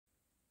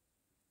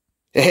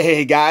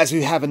Hey guys,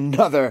 we have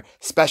another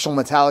special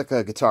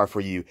Metallica guitar for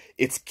you.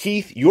 It's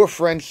Keith, your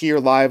friend here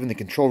live in the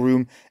control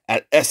room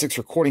at Essex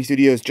Recording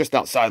Studios just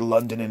outside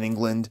London in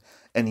England.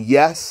 And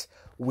yes,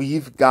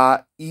 we've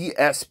got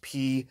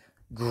ESP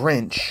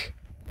Grynch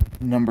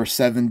number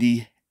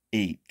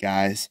 78,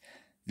 guys.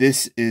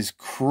 This is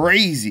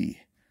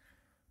crazy.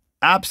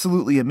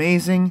 Absolutely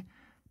amazing.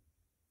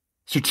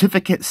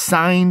 Certificate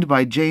signed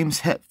by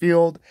James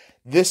Hetfield.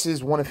 This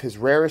is one of his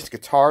rarest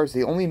guitars.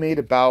 They only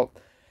made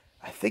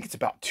I think it's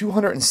about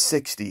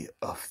 260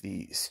 of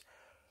these.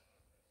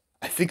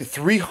 I think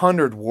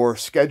 300 were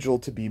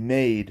scheduled to be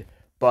made,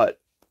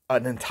 but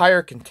an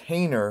entire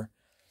container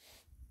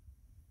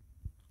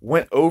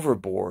went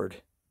overboard,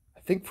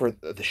 I think for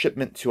the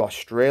shipment to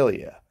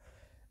Australia.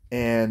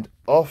 And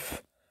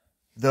of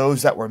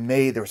those that were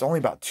made, there was only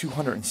about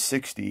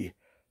 260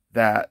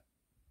 that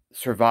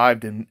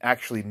survived and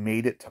actually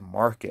made it to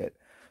market.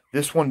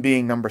 This one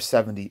being number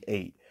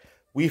 78.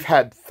 We've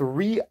had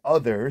 3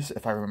 others,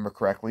 if I remember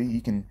correctly.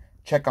 You can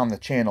check on the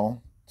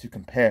channel to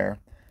compare.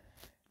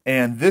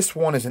 And this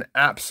one is an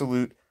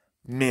absolute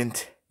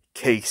mint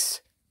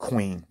case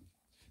queen.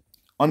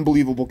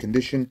 Unbelievable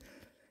condition.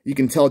 You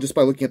can tell just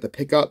by looking at the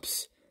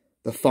pickups.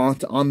 The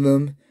font on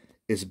them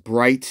is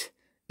bright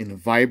and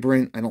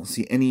vibrant. I don't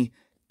see any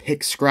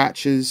pick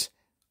scratches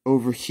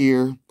over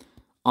here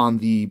on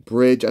the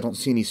bridge. I don't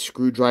see any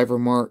screwdriver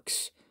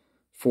marks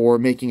for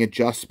making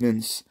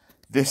adjustments.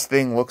 This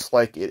thing looks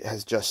like it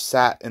has just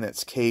sat in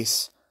its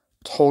case,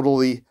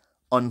 totally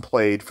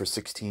unplayed for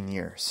 16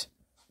 years.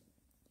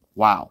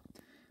 Wow.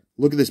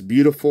 Look at this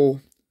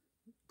beautiful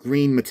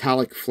green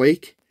metallic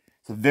flake.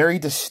 It's a very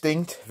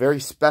distinct, very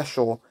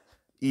special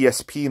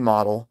ESP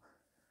model.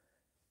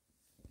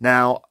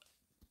 Now,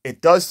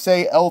 it does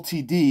say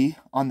LTD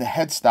on the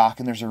headstock,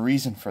 and there's a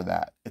reason for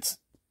that. It's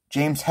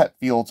James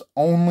Hetfield's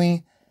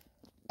only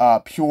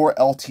pure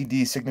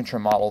LTD signature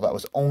model that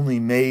was only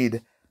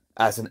made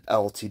as an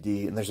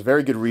LTD, and there's a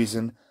very good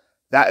reason.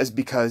 That is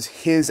because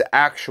his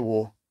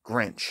actual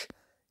Grynch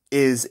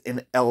is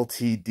an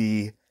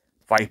LTD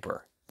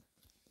Viper.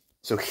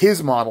 So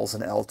his model's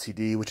an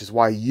LTD, which is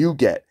why you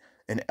get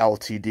an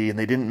LTD, and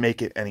they didn't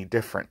make it any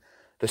different.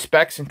 The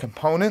specs and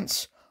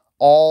components,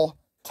 all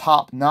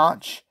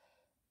top-notch,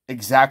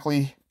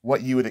 exactly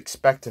what you would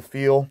expect to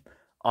feel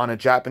on a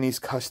Japanese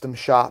custom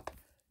shop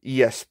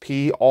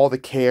ESP. All the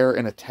care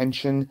and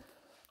attention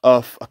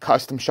of a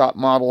custom shop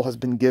model has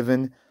been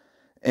given.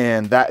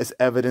 And that is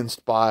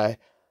evidenced by,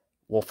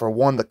 well, for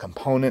one, the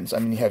components. I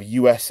mean, you have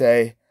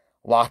USA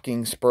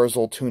locking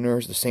Spurzl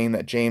tuners, the same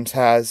that James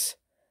has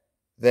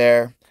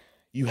there.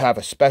 You have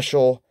a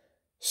special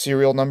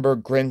serial number,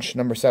 Grynch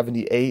number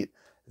 78,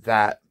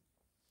 that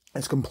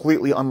is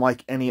completely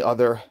unlike any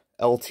other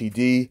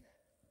LTD.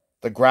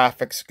 The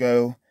graphics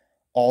go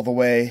all the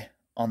way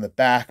on the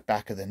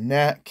back of the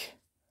neck.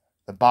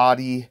 The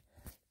body,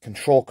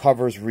 control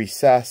covers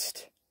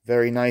recessed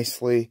very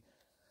nicely.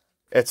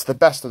 It's the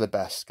best of the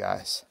best,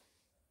 guys.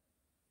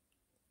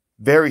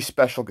 Very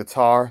special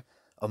guitar,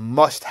 a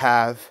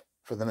must-have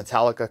for the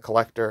Metallica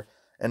collector.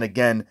 And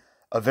again,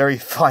 a very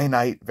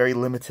finite, very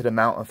limited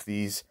amount of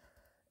these.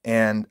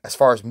 And as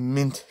far as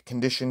mint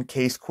condition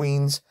case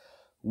queens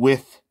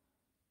with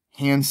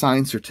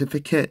hand-signed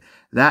certificate,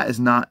 that is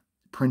not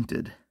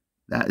printed.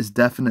 That is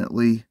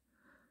definitely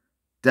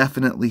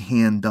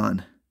hand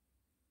done.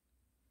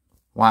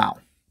 Wow.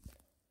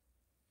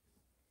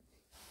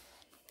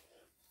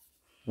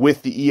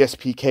 With the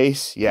ESP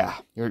case, yeah,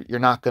 you're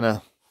not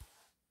gonna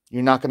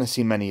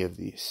see many of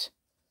these.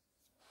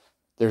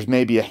 There's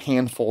maybe a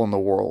handful in the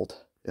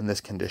world in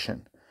this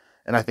condition,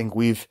 and I think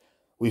we've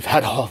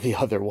had all the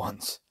other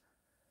ones.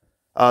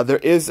 There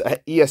is an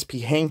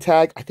ESP hang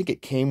tag. I think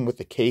it came with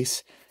the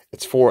case.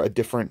 It's for a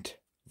different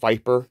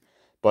Viper,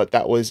 but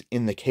that was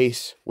in the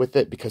case with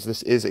it because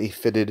this is a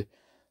fitted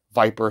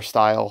Viper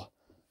style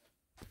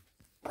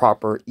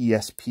proper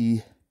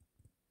ESP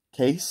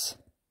case.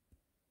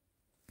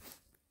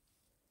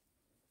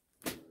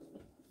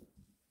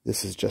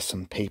 This is just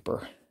some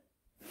paper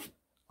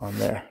on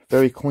there.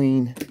 Very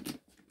clean,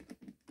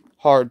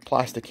 hard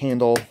plastic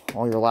handle.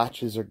 All your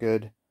latches are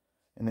good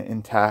and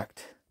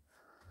intact.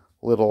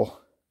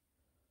 Little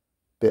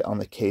bit on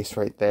the case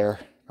right there.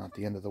 Not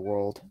the end of the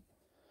world.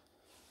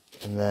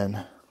 And then,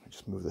 I'll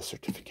just move the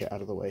certificate out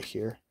of the way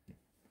here.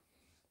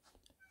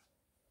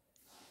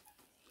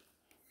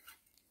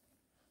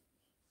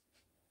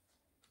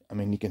 I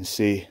mean, you can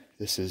see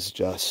this is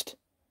just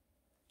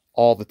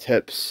all the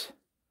tips.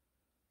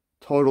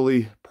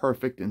 Totally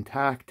perfect,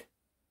 intact.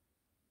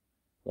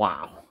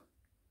 Wow.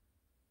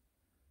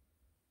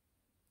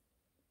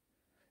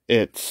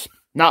 It's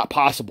not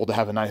possible to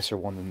have a nicer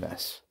one than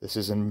this. This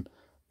is in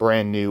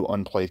brand new,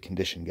 unplayed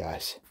condition,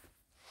 guys.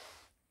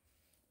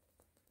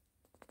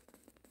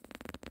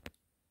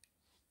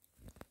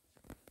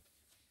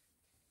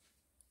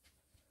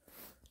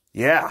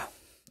 Yeah.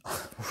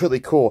 Really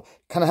cool.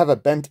 Kind of have a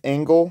bent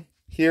angle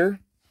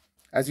here,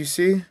 as you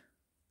see.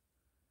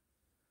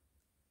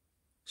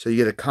 So you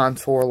get a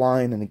contour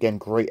line, and again,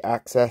 great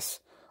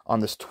access on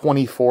this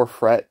 24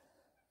 fret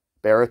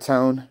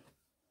Baritone.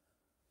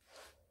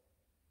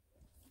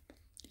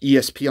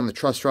 ESP on the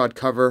truss rod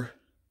cover.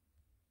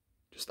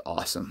 Just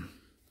awesome.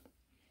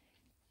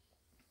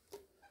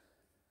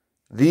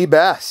 The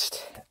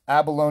best.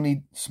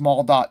 Abalone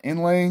small dot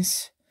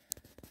inlays.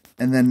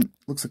 And then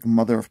looks like a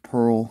mother of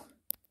pearl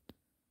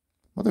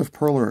or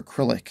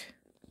acrylic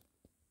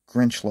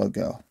Grynch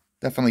logo.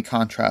 Definitely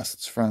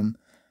contrasts from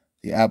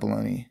the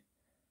abalone.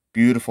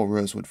 Beautiful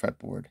rosewood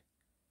fretboard.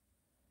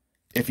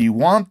 If you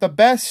want the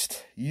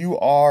best, you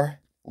are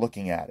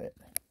looking at it.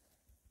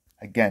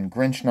 Again,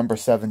 Grynch number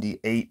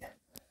 78.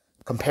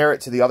 Compare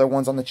it to the other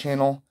ones on the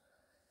channel.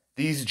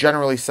 These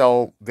generally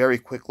sell very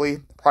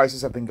quickly.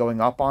 Prices have been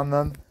going up on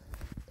them,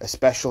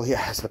 especially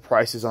as the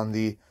prices on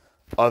the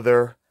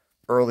other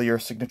earlier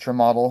signature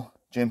model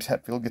James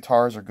Hetfield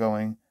guitars are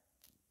going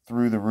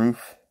through the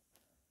roof.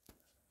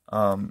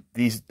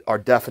 These are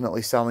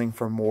definitely selling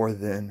for more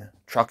than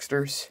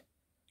Trucksters.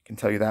 I can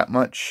tell you that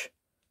much.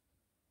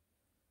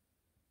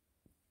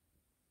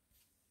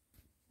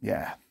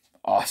 Yeah,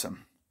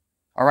 awesome.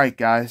 All right,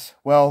 guys.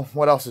 Well,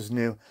 what else is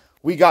new?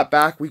 We got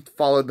back. We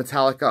followed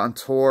Metallica on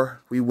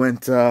tour. We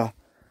went to,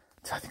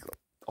 I think,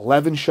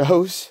 11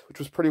 shows, which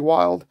was pretty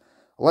wild.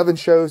 11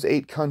 shows,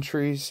 8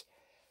 countries.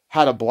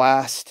 Had a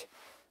blast.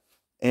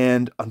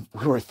 And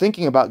we were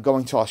thinking about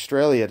going to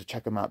Australia to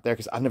check them out there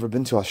because I've never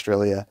been to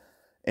Australia.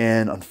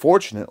 And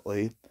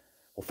unfortunately,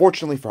 well,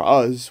 fortunately for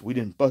us, we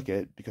didn't book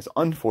it because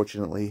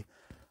unfortunately,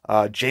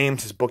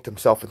 James has booked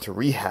himself into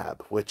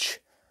rehab, which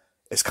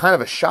is kind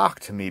of a shock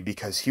to me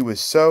because he was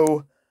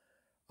so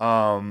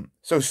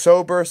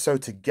sober, so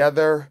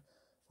together,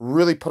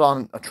 really put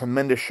on a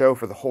tremendous show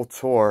for the whole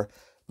tour.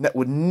 That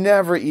would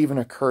never even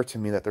occur to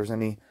me that there's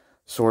any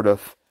sort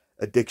of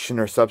addiction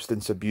or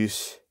substance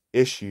abuse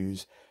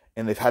issues,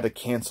 and they've had to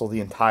cancel the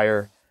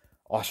entire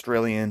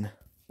Australian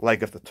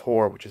leg of the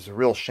tour, which is a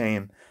real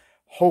shame.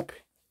 Hope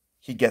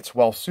he gets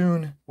well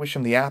soon. Wish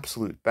him the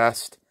absolute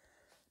best.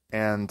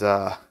 And,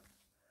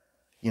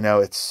 you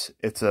know, it's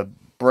a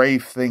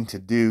brave thing to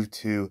do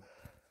to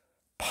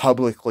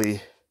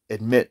publicly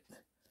admit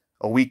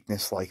a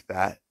weakness like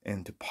that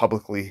and to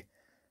publicly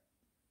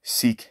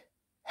seek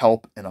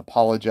help and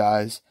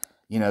apologize.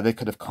 You know, they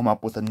could have come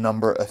up with a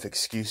number of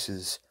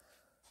excuses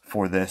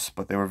for this,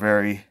 but they were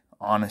very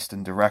honest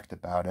and direct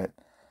about it.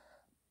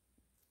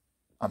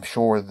 I'm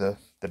sure the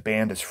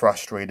band is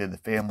frustrated, the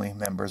family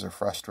members are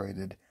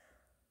frustrated,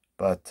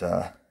 but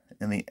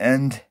in the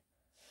end,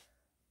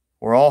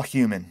 we're all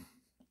human.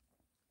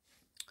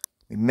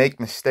 We make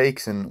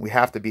mistakes, and we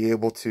have to be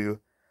able to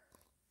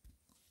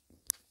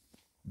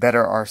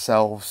better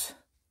ourselves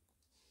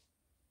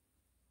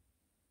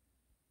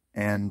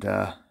and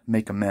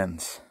make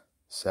amends.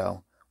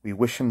 So we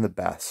wish him the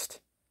best.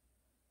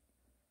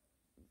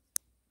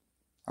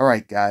 All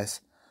right,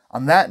 guys.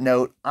 On that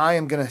note, I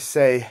am going to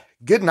say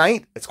good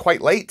night. It's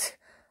quite late.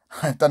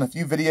 I've done a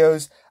few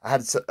videos. I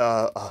had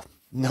a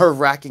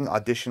nerve-wracking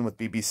audition with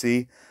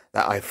BBC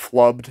that I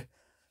flubbed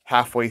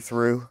halfway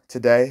through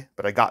today,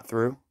 but I got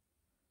through,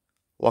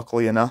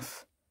 luckily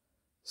enough.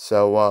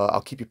 So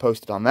I'll keep you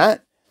posted on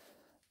that.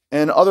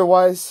 And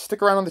otherwise,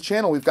 stick around on the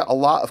channel. We've got a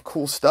lot of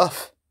cool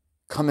stuff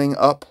coming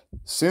up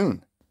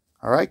soon.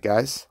 All right,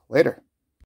 guys. Later.